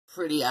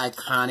Pretty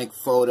iconic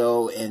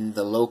photo in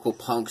the local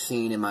punk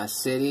scene in my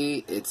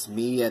city. It's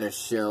me at a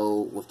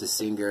show with the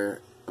singer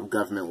of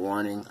Government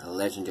Warning, a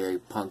legendary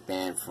punk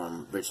band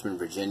from Richmond,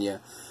 Virginia.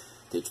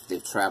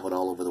 They've traveled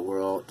all over the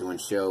world doing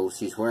shows.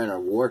 He's wearing a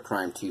War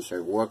Crime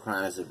t-shirt. War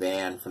Crime is a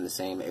band from the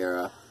same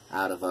era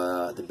out of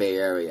the Bay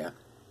Area.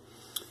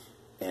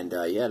 And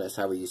yeah, that's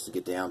how we used to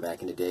get down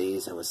back in the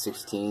days. I was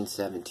 16,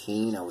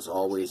 17. I was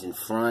always in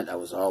front. I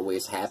was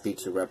always happy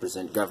to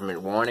represent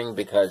Government Warning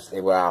because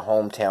they were our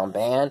hometown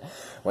band.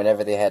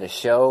 Whenever they had a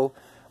show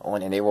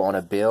and they were on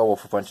a bill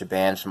with a bunch of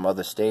bands from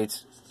other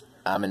states,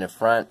 I'm in the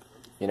front,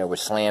 you know,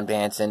 with slam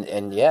dancing.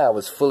 And yeah, I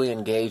was fully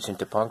engaged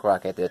into punk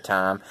rock at that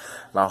time.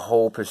 My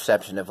whole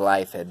perception of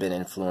life had been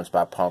influenced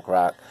by punk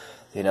rock.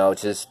 You know,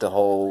 just the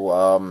whole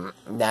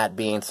not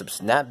being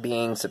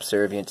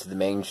subservient to the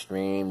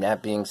mainstream,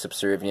 not being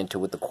subservient to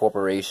what the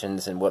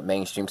corporations and what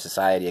mainstream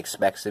society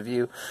expects of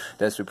you.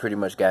 That's what pretty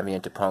much got me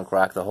into punk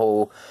rock. The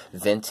whole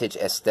vintage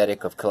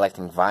aesthetic of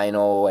collecting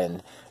vinyl,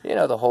 and you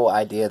know, the whole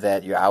idea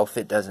that your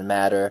outfit doesn't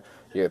matter,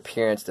 your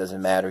appearance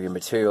doesn't matter, your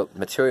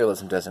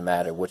materialism doesn't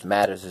matter. What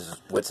matters is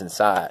what's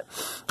inside.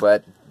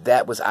 But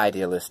that was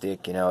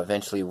idealistic. You know,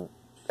 eventually,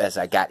 as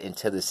I got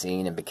into the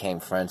scene and became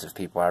friends with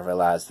people, I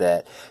realized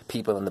that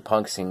people in the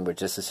punk scene were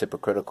just as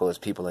hypocritical as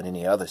people in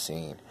any other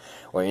scene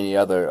or any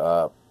other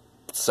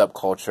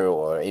subculture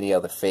or any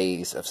other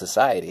phase of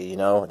society. You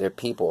know, they're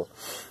people.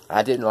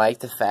 I didn't like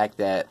the fact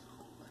that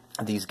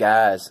these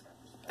guys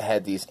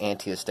had these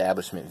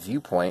anti-establishment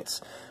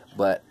viewpoints,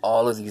 but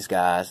all of these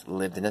guys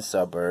lived in the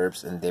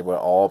suburbs and they were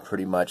all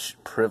pretty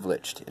much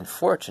privileged and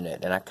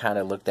fortunate. And I kind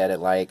of looked at it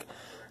like,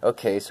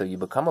 okay, so you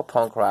become a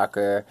punk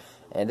rocker,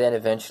 and then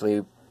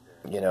eventually,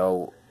 you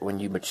know, when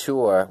you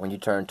mature, when you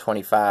turn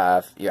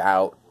 25, you're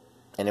out,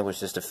 and it was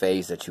just a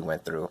phase that you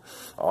went through.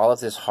 All of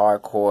this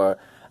hardcore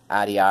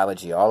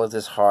ideology, all of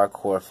this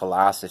hardcore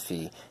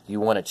philosophy, you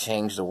want to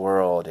change the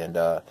world, and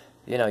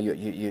you know,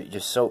 you're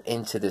so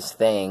into this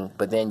thing,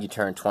 but then you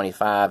turn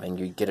 25 and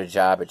you get a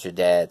job at your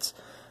dad's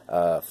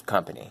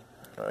company,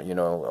 you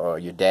know, or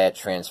your dad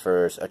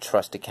transfers a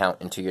trust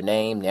account into your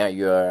name. Now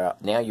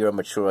you're a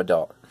mature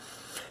adult.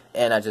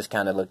 And I just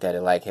kind of looked at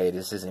it like, hey,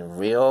 this isn't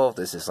real.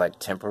 This is like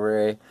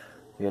temporary,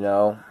 you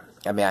know.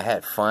 I mean, I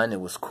had fun. It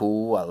was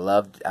cool. I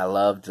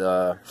loved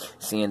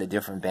seeing the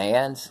different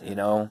bands, you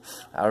know.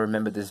 I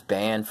remember this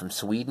band from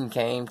Sweden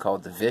came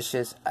called The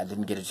Vicious. I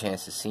didn't get a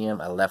chance to see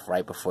them. I left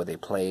right before they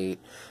played.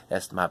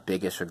 That's my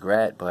biggest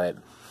regret. But,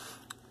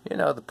 you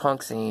know, the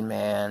punk scene,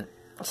 man.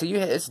 So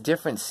it's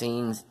different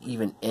scenes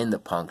even in the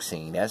punk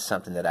scene. That's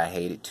something that I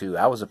hated too.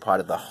 I was a part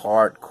of the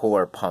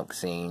hardcore punk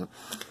scene,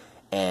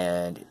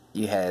 and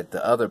you had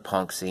the other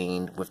punk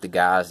scene with the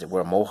guys that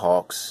wear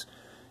mohawks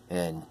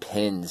and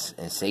pins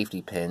and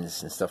safety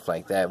pins and stuff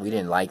like that. We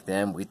didn't like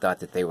them. We thought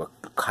that they were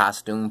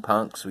costume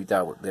punks. We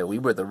thought that we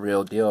were the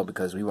real deal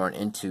because we weren't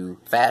into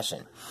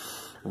fashion.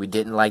 We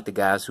didn't like the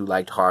guys who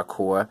liked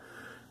hardcore,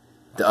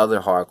 the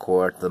other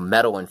hardcore, the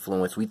metal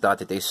influence. We thought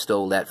that they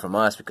stole that from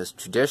us because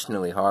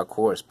traditionally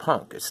hardcore is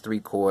punk. It's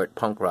 3-chord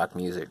punk rock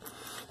music.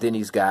 Then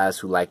these guys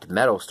who liked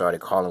metal started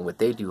calling what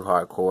they do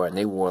hardcore, and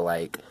they wore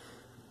like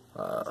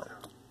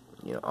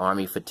you know,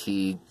 army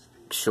fatigue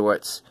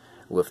shorts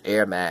with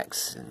Air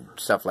Max and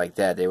stuff like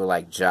that. They were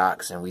like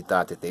jocks, and we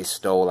thought that they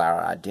stole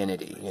our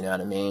identity, you know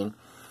what I mean?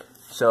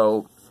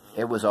 So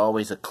it was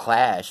always a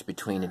clash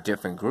between the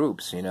different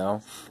groups, you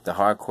know? The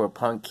hardcore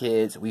punk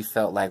kids, we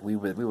felt like we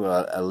were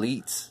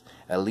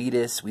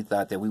elitists. We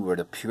thought that we were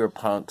the pure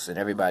punks and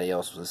everybody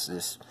else was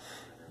this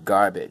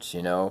garbage,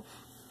 you know?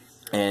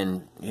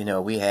 And, you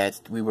know, we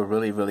were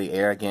really, really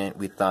arrogant.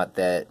 We thought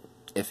that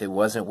if it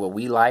wasn't what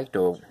we liked,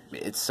 or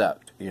it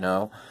sucked, you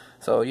know.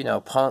 So, you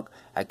know, punk,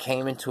 I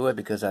came into it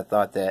because I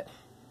thought that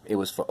it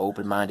was for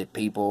open-minded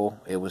people.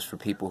 It was for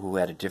people who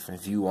had a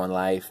different view on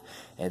life.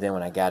 And then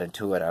when I got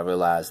into it, I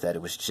realized that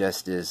it was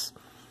just as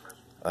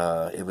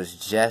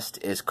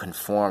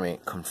conforming.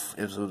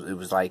 It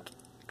was like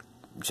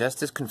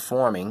just as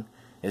conforming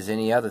as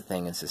any other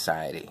thing in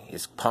society.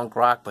 It's punk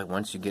rock, but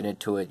once you get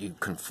into it, you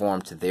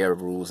conform to their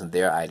rules and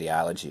their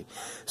ideology.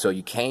 So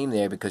you came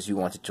there because you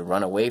wanted to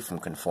run away from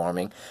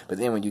conforming, but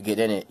then when you get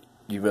in it,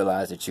 you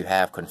realize that you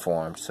have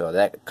conformed. So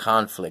that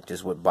conflict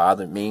is what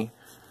bothered me,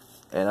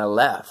 and I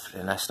left,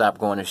 and I stopped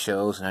going to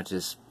shows, and I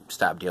just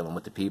stopped dealing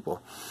with the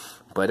people.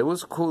 But it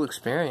was a cool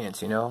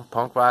experience, you know.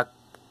 Punk rock,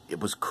 it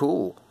was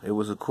cool. It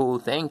was a cool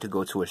thing to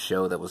go to a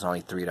show that was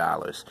only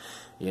 $3.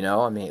 You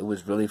know, I mean, it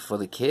was really for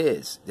the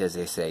kids, as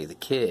they say, the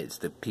kids,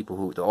 the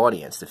people the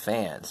audience, the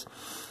fans.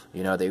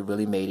 You know, they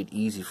really made it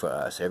easy for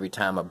us. Every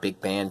time a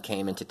big band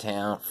came into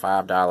town,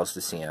 $5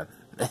 to see them.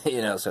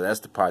 You know, so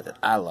that's the part that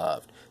I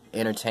loved.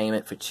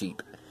 Entertainment for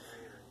cheap.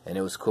 And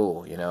it was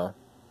cool, you know.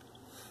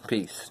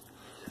 Peace.